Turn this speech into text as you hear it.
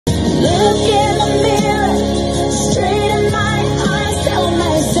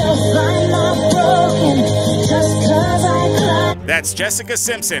That's Jessica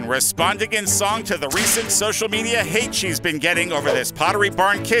Simpson responding in song to the recent social media hate she's been getting over this Pottery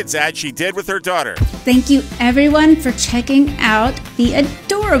Barn Kids ad she did with her daughter. Thank you everyone for checking out the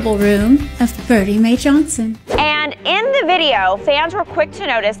adorable room of Birdie Mae Johnson. And in the video, fans were quick to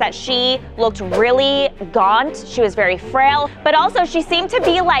notice that she looked really gaunt. She was very frail, but also she seemed to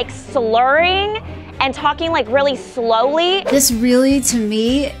be like slurring and talking like really slowly. This really, to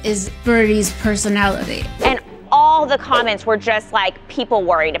me, is Birdie's personality. And all the comments were just like people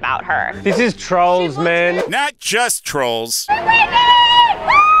worried about her. This is trolls, man. Not just trolls.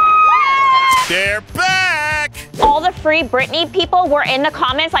 They're back! All the Free Britney people were in the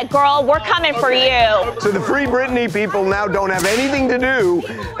comments like, girl, we're coming for you. So the Free Britney people now don't have anything to do,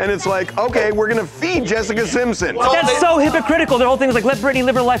 and it's like, okay, we're gonna feed Jessica Simpson. That's so hypocritical. Their whole thing is like, let Britney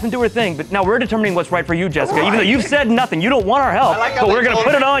live her life and do her thing. But now we're determining what's right for you, Jessica. Even though you've said nothing, you don't want our help, but we're gonna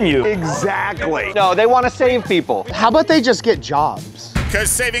put it on you. Exactly. No, they want to save people. How about they just get jobs? Because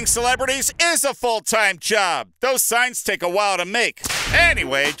saving celebrities is a full-time job. Those signs take a while to make.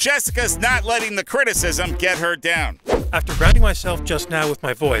 Anyway, Jessica's not letting the criticism get her down. After grounding myself just now with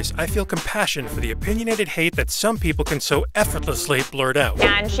my voice, I feel compassion for the opinionated hate that some people can so effortlessly blurt out.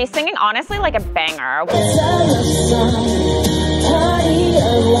 And she's singing honestly like a banger.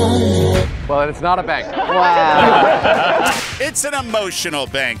 Well, it's not a banger. Wow. It's an emotional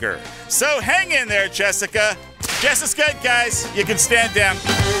banger. So hang in there, Jessica. Jess is good, guys. You can stand down.